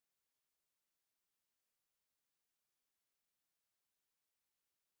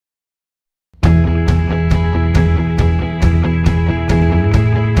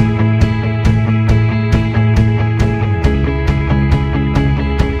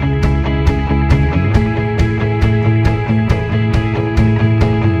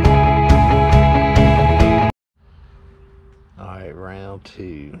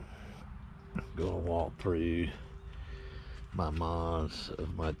gonna walk through my mods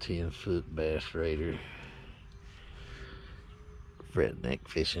of my 10-foot Bass Raider redneck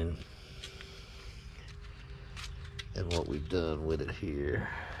fishing and what we've done with it here.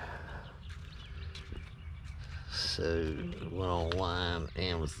 So went online,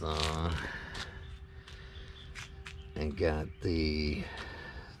 Amazon, and got the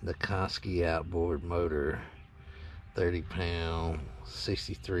Nakasaki outboard motor, 30-pound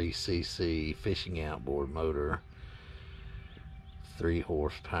 63cc fishing outboard motor, 3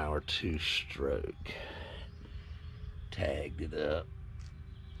 horsepower, 2-stroke. Tagged it up.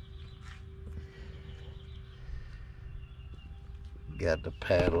 Got the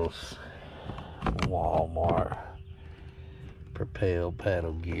paddles, Walmart Propel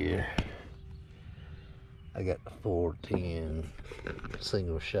paddle gear. I got the 410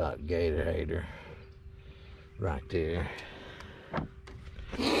 single shot gator hater right there.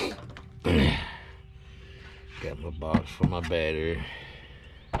 Got my box for my battery.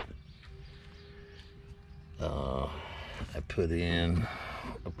 I put in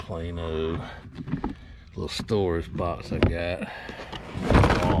a plain old little storage box I got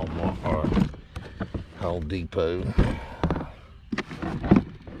from Walmart, Home Depot.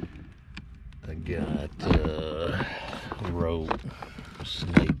 I got rope,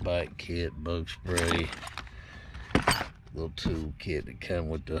 snake bite kit, bug spray, little tool kit that come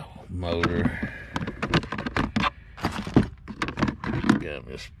with the motor. Got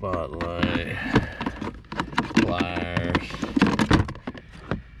me a spotlight, pliers.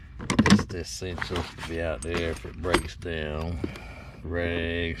 It's the essentials to be out there if it breaks down.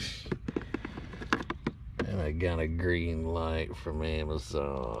 Rags. And I got a green light from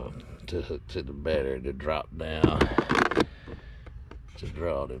Amazon to hook to the battery to drop down to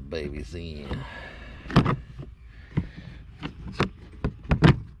draw the babies in.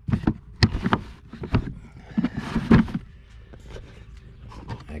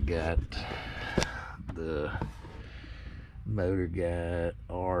 I got the Motor Guide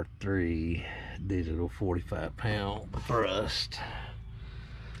R3 digital 45-pound thrust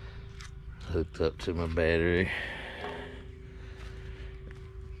hooked up to my battery.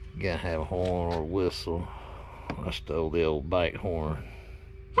 Gotta have a horn or a whistle. I stole the old bike horn.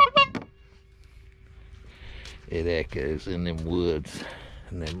 It echoes in them woods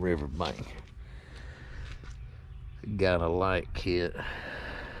and them riverbank. Got a light kit,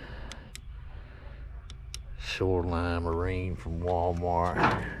 Shoreline Marine from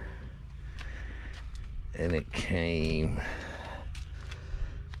Walmart, and it came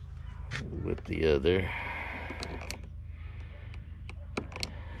with the other.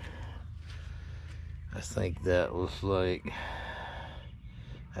 I think that was like,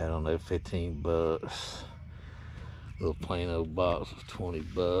 I don't know, 15 bucks. Little plain old box was 20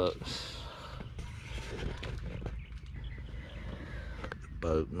 bucks. The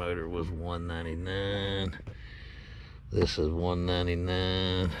boat motor was $1.99. This is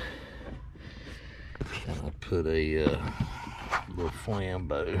 $1.99. And I put a little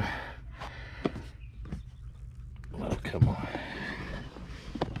flambeau. Oh, come on.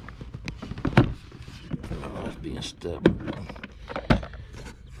 Oh, it's being stubborn.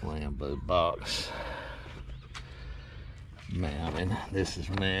 Flambeau box. Mounted. This is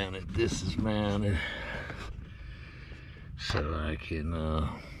mounted. This is mounted. So I can,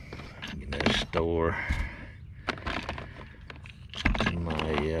 store my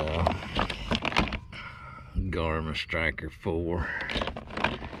Garmin Striker 4.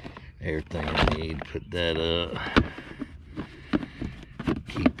 Everything I need, put that up.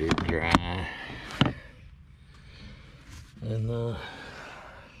 Keep it dry. And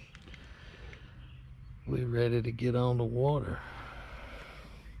we're ready to get on the water.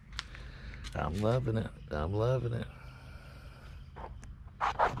 I'm loving it. I'm loving it.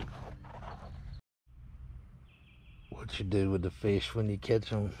 What you do with the fish when you catch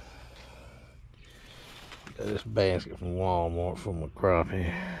them? Got this basket from Walmart for my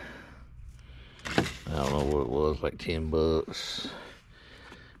crappie. I don't know what it was, like 10 bucks.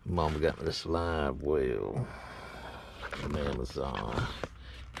 Mama got me this live well from Amazon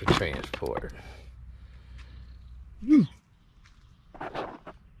for transport.